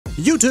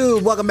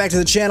YouTube, welcome back to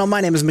the channel.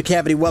 My name is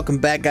Micavity. Welcome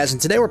back, guys. And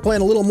today we're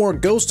playing a little more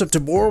Ghosts of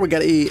Tabor. We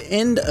got a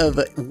end of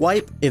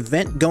wipe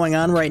event going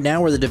on right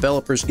now where the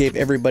developers gave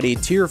everybody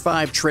tier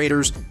 5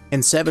 traders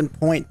and 7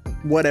 million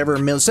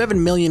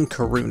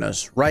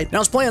karunas, right? And I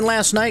was playing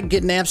last night,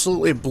 getting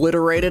absolutely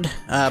obliterated,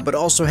 but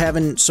also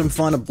having some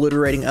fun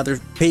obliterating other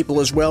people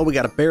as well. We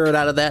got a Barrett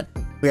out of that.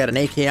 We got an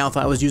AK Alpha.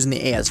 I was using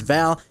the AS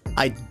Val.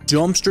 I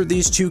dumpstered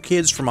these two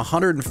kids from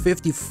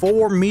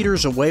 154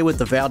 meters away with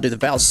the Val. Dude, the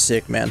Val's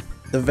sick, man.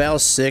 The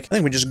Val's sick. I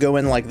think we just go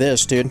in like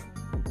this, dude.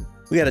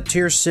 We got a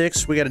tier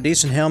 6. We got a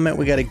decent helmet.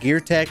 We got a gear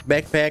tech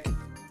backpack.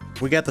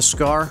 We got the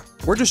Scar.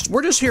 We're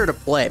just here to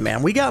play,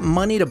 man. We got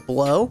money to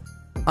blow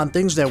on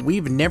things that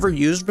we've never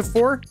used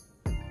before,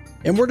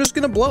 and we're just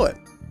gonna blow it.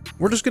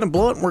 We're just gonna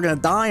blow it, and we're gonna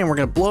die, and we're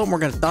gonna blow it, and we're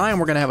gonna die, and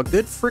we're gonna have a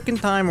good freaking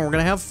time, and we're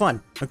gonna have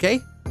fun, okay?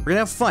 We're gonna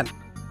have fun.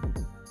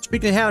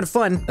 Speaking of having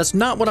fun, that's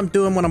not what I'm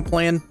doing when I'm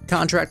playing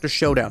Contractor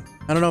Showdown.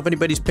 I don't know if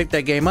anybody's picked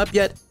that game up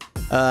yet.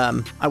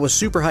 I was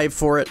super hyped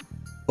for it,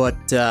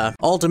 but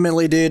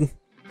ultimately, dude,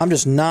 I'm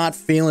just not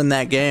feeling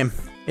that game.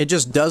 It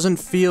just doesn't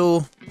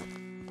feel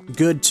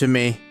good to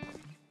me.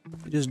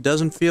 It just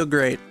doesn't feel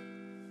great.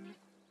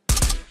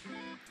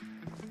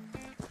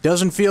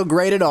 Doesn't feel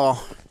great at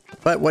all.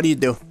 But what do you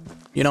do?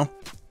 You know?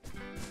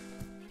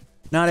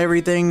 Not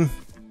everything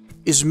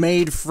is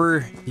made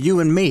for you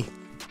and me.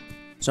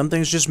 Some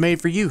things just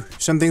made for you.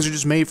 Some things are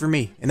just made for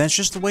me. And that's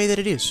just the way that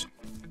it is.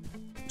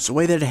 It's the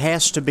way that it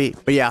has to be.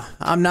 But yeah,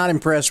 I'm not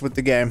impressed with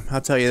the game.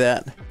 I'll tell you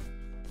that.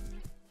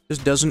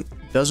 Just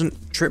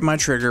doesn't trip my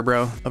trigger,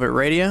 bro. Up at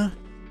radio.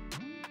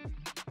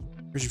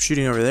 There's some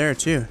shooting over there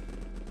too.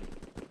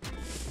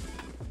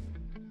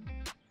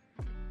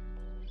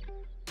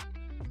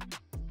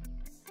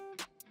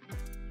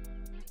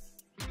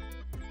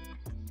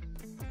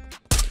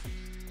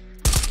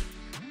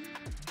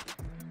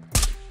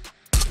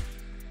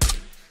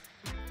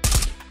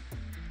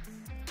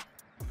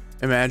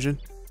 Imagine.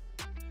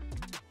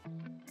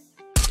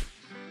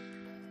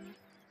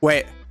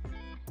 Wait.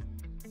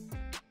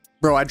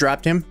 Bro, I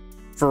dropped him?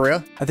 For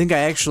real? I think I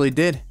actually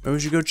did. Maybe we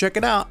should go check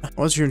it out.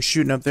 I was hearing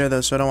shooting up there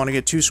though, so I don't want to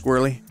get too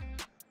squirrely.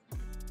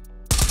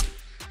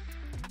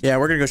 Yeah,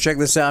 we're gonna go check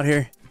this out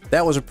here.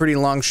 That was a pretty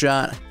long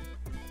shot.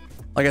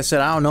 Like I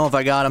said, I don't know if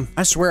I got him.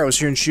 I swear I was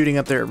hearing shooting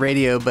up there at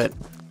radio, but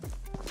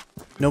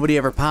nobody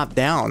ever popped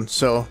down.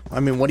 So,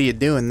 I mean, what do you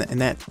do in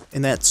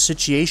that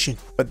situation?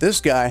 But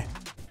this guy,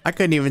 I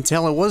couldn't even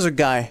tell it was a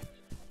guy.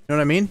 You know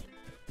what I mean?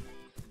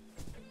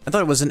 I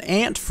thought it was an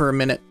ant for a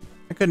minute.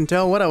 I couldn't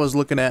tell what I was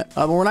looking at.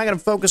 But we're not going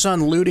to focus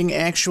on looting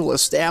actual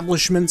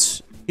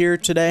establishments here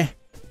today,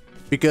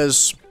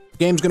 because the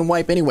game's going to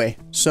wipe anyway.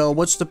 So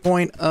what's the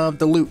point of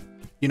the loot?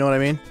 You know what I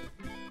mean?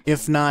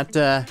 If not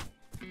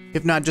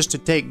just to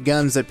take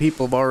guns that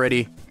people have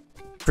already...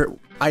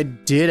 I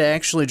did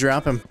actually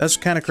drop him. That's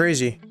kind of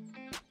crazy.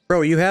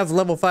 Bro, you have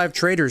level 5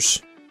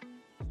 traders.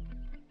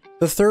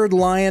 The third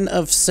Lion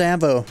of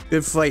Savo.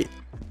 Good fight.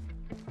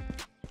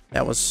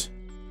 That was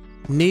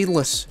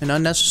needless and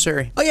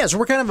unnecessary. Oh yeah, so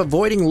we're kind of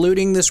avoiding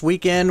looting this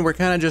weekend. We're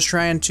kind of just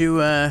trying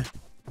to,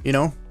 you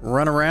know,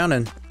 run around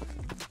and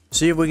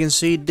see if we can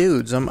see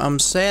dudes. I'm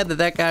sad that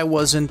that guy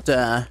wasn't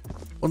a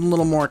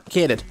little more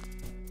kidded,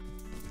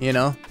 you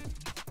know?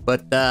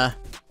 But,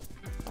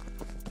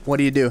 what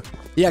do you do?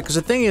 Yeah, because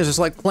the thing is, it's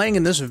like playing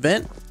in this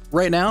event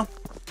right now.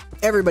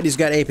 Everybody's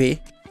got AP.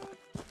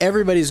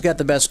 Everybody's got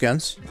the best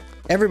guns.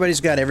 Everybody's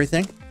got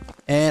everything,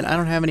 and I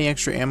don't have any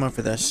extra ammo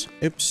for this.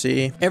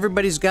 Oopsie.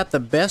 Everybody's got the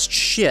best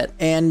shit,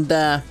 and,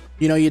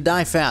 you know, you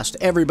die fast.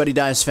 Everybody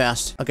dies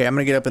fast. Okay, I'm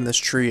gonna get up in this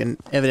tree and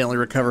evidently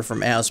recover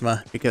from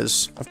asthma,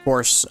 because, of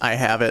course, I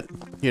have it.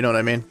 You know what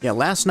I mean? Yeah,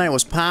 last night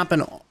was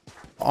popping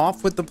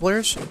off with the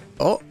players.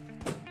 Oh.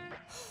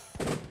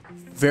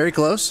 Very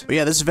close. But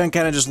yeah, this event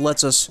kind of just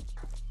lets us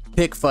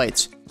pick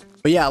fights.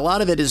 But yeah, a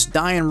lot of it is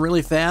dying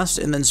really fast,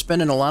 and then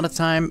spending a lot of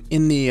time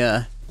in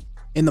the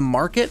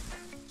market,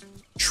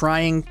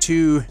 trying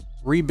to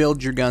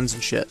rebuild your guns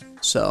and shit.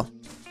 So,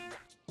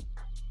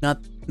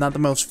 not the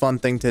most fun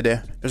thing to do.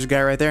 There's a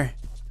guy right there.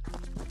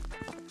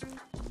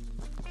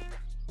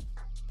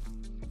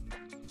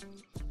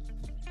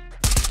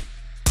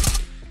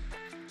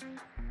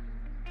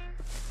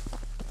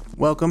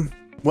 Welcome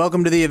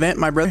to the event,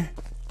 my brother.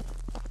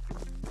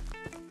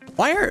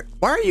 Why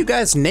are you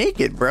guys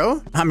naked,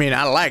 bro? I mean,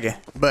 I like it,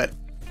 but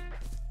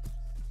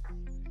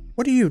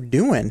what are you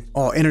doing?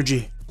 Oh,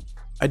 energy.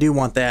 I do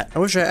want that. I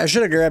wish I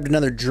should have grabbed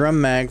another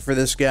drum mag for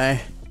this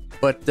guy,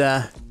 but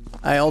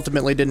I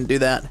ultimately didn't do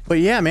that. But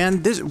yeah,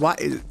 man,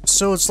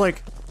 so it's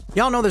like,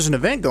 y'all know there's an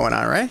event going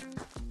on, right?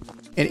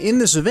 And in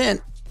this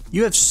event,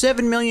 you have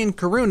 7 million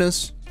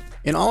karunas,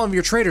 and all of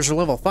your traders are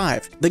level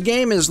 5. The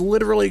game is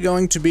literally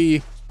going to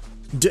be,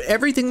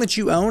 everything that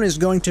you own is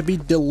going to be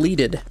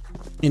deleted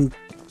in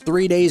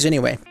 3 days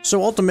anyway.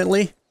 So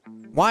ultimately,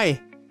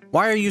 why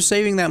are you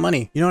saving that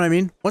money? You know what I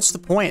mean? What's the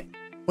point?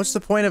 What's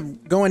the point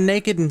of going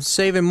naked and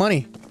saving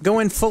money? Go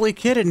in fully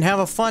kitted and have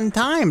a fun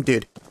time,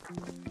 dude.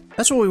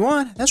 That's what we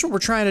want. That's what we're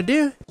trying to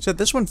do. Except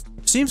this one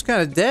seems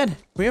kind of dead.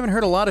 We haven't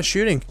heard a lot of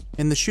shooting.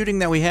 And the shooting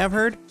that we have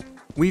heard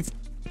we've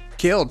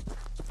killed.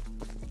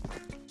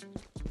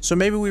 So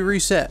maybe we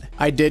reset.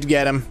 I did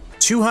get him.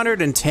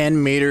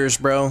 210 meters,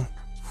 bro.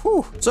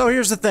 Whew. So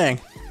here's the thing.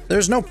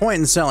 There's no point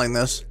in selling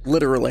this,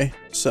 literally.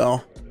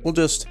 So we'll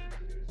just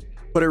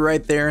put it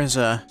right there as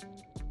a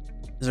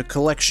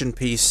collection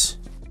piece.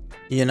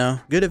 You know,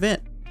 good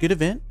event. Good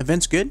event.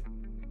 Event's good.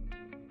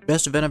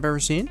 Best event I've ever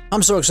seen.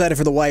 I'm so excited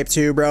for the wipe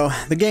too, bro.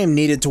 The game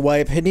needed to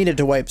wipe. It needed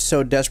to wipe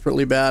so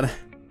desperately bad.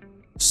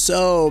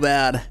 So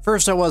bad.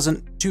 First, I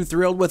wasn't too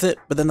thrilled with it,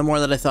 but then the more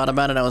that I thought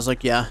about it, I was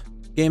like, yeah,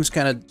 game's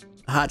kind of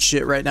hot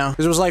shit right now.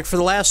 Because it was like for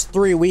the last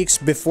 3 weeks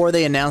before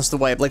they announced the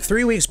wipe, like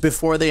 3 weeks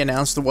before they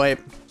announced the wipe,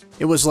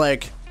 it was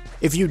like,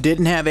 if you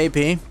didn't have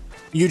AP,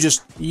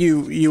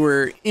 you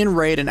were in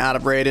raid and out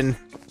of raid in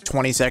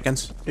 20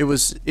 seconds. It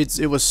was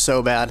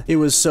so bad. It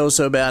was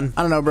so bad.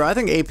 I don't know, bro. I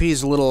think AP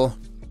is a little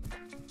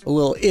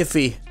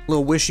iffy, a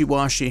little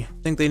wishy-washy.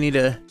 I think they need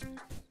to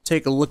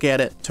take a look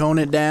at it, tone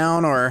it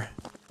down, or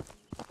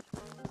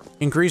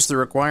increase the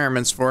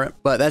requirements for it.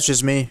 But that's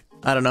just me.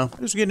 I don't know. I'm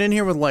just getting in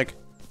here with like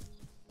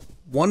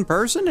one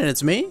person and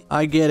it's me.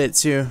 I get it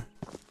too.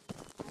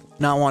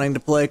 Not wanting to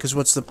play because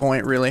what's the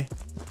point really?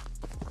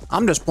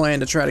 I'm just playing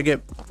to try to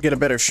get a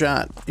better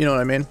shot. You know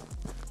what I mean?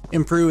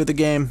 Improve at the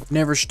game.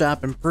 Never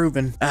stop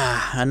improving.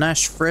 Ah, a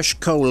nice fresh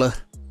cola.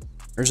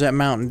 Or is that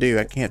Mountain Dew?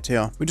 I can't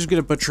tell. We just get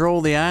to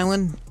patrol the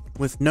island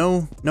with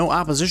no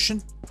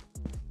opposition,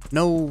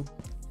 no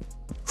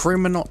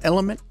criminal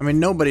element. I mean,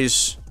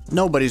 nobody's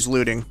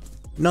looting.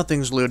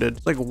 Nothing's looted.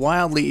 It's like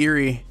wildly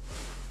eerie.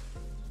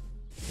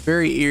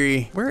 Very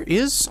eerie. Where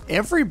is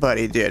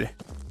everybody, dude?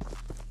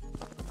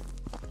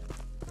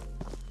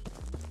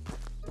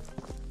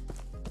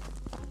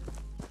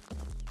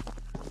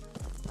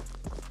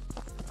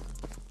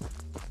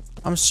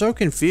 I'm so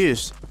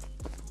confused.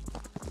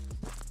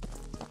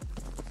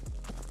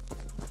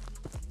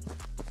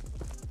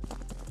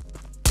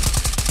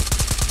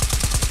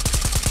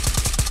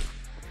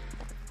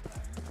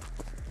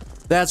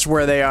 That's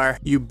where they are,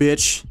 you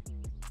bitch.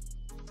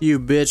 You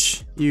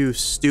bitch. You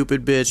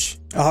stupid bitch.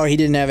 Oh, he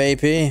didn't have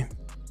AP.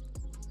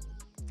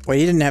 Wait,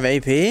 he didn't have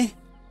AP?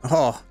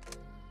 Oh,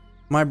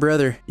 my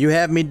brother. You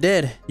have me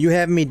dead. You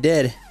have me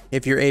dead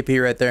if you're AP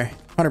right there.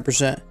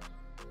 100%.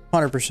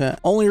 100%.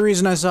 Only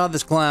reason I saw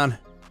this clown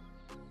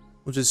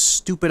was his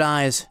stupid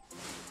eyes.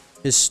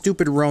 His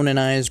stupid Ronin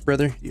eyes,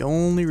 brother. The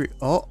only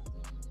oh.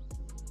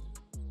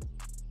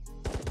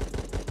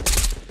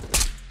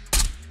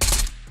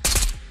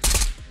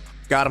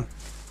 Got him.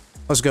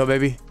 Let's go,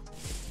 baby.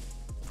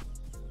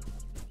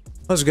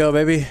 Let's go,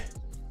 baby.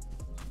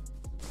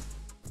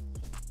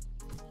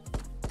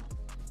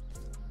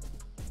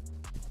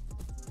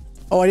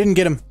 Oh, I didn't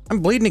get him. I'm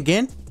bleeding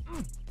again.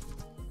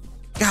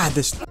 God,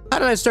 this... How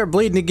did I start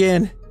bleeding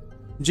again?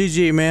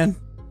 GG, man.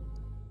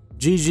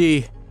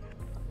 GG.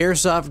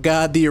 Airsoft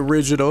God, the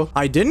original.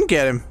 I didn't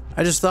get him.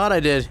 I just thought I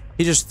did.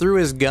 He just threw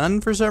his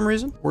gun for some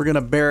reason. We're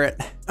gonna bear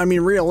it. I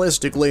mean,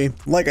 realistically,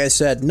 like I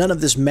said, none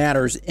of this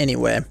matters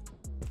anyway.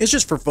 It's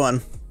just for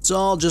fun. It's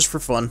all just for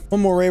fun.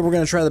 One more raid, we're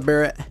gonna try the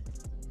Barrett.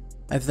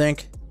 I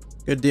think.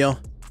 Good deal.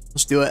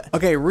 Let's do it.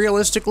 Okay,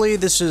 realistically,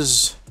 this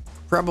is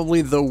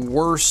probably the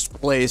worst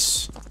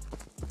place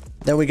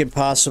that we could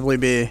possibly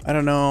be. I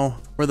don't know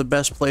where the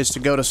best place to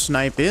go to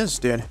snipe is,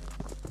 dude.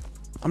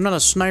 I'm not a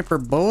sniper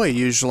boy,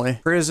 usually.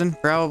 Prison,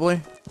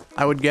 probably.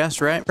 I would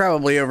guess, right?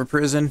 Probably over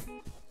prison.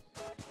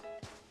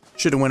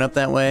 Should have went up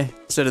that way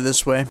instead of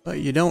this way. But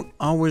you don't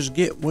always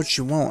get what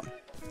you want.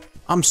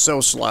 I'm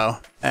so slow,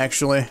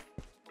 actually.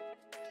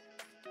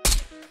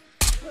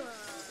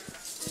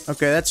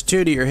 Okay, that's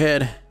 2 to your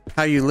head.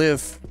 How you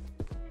live.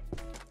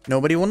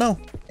 Nobody will know.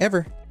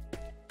 Ever.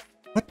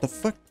 What the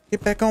fuck?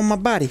 Get back on my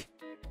body.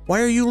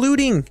 Why are you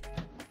looting?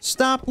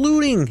 Stop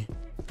looting.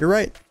 You're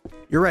right.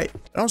 You're right.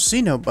 I don't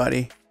see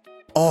nobody.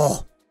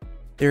 Oh.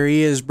 There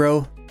he is,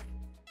 bro.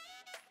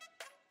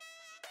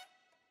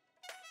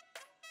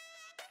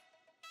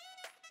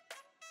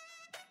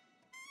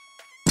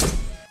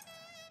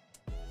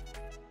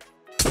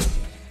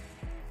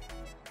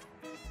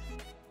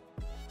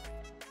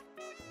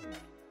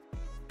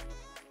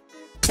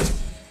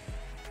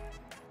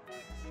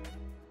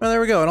 Well, there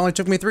we go. It only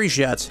took me 3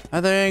 shots. I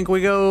think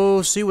we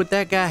go see what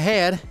that guy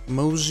had.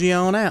 Mosey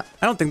on out.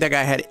 I don't think that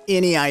guy had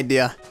any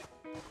idea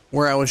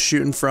where I was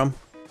shooting from.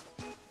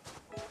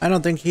 I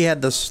don't think he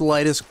had the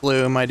slightest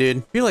clue, my dude.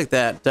 I feel like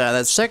that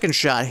that second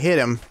shot hit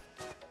him.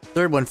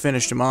 Third one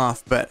finished him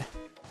off, but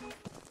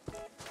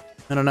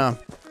I don't know.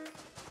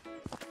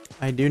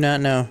 I do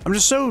not know. I'm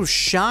just so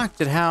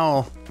shocked at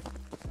how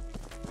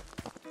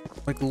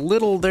like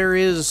little there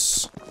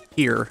is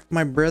here.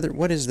 My brother,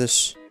 what is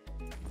this?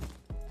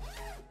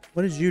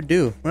 What did you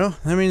do? Well,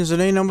 that means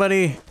there ain't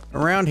nobody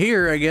around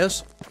here, I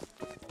guess.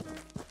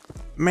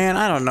 Man,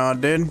 I don't know,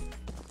 dude.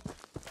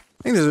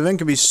 I think this event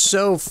could be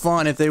so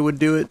fun if they would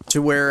do it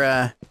to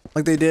where,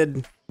 like they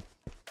did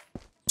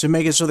to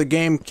make it so the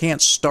game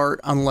can't start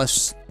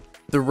unless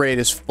the raid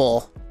is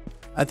full.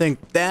 I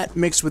think that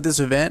mixed with this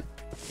event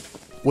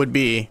would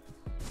be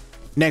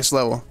next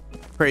level.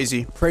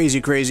 Crazy,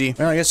 crazy, crazy.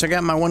 Well, I guess I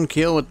got my 1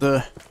 kill with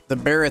the the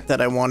Barrett that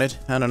I wanted.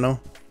 I don't know.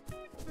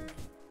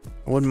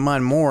 I wouldn't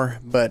mind more,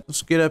 but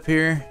let's get up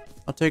here.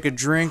 I'll take a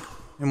drink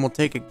and we'll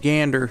take a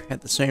gander at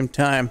the same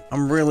time.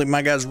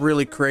 My guy's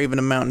really craving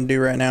a Mountain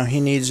Dew right now. He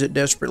needs it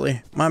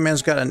desperately. My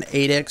man's got an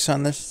 8X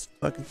on this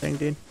fucking thing,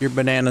 dude. You're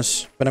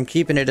bananas, but I'm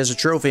keeping it as a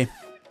trophy.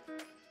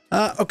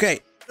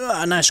 Okay.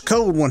 A nice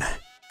cold one.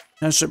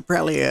 That's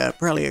probably a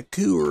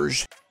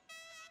Coors.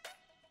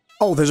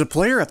 Oh, there's a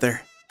player up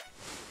there.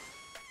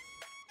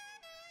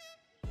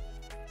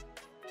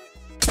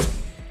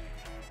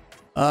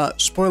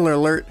 Spoiler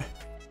alert.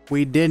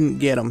 We didn't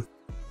get him.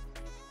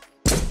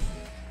 I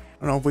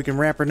don't know if we can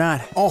wrap or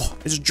not. Oh,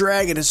 this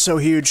dragon is so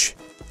huge.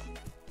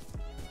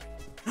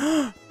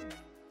 I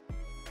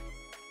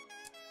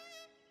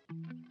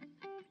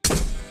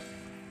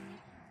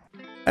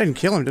didn't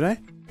kill him, did I?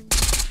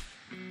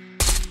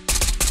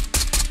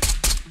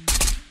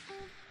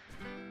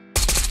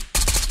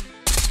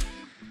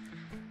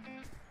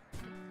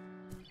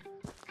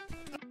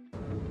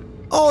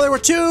 Oh, there were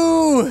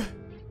two!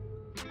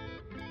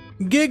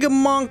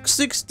 Gigamonk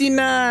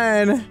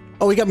 69.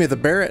 Oh, he got me with the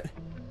Barrett.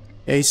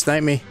 Yeah, he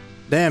sniped me.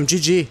 Damn,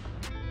 GG.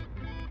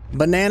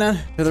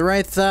 Banana to the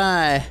right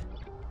thigh.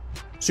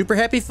 Super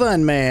happy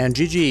fun, man.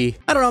 GG.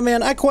 I don't know,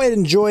 man. I quite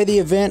enjoy the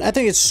event. I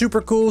think it's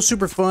super cool,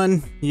 super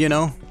fun. You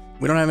know,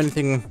 we don't have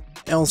anything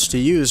else to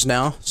use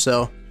now,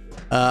 so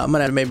I'm gonna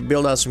have to maybe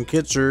build out some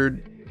kits or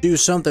do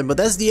something. But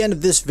that's the end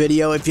of this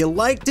video. If you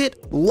liked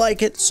it,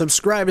 like it,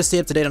 subscribe to stay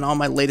up to date on all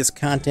my latest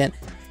content,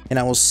 and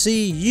I will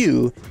see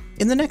you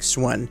in the next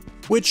one,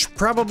 which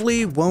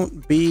probably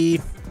won't be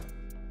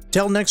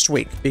till next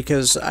week,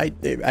 because I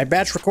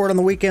batch record on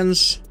the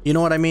weekends, you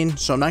know what I mean?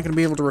 So I'm not going to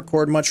be able to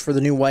record much for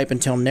the new wipe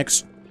until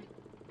next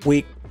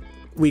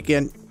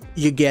weekend.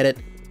 You get it.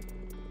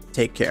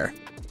 Take care.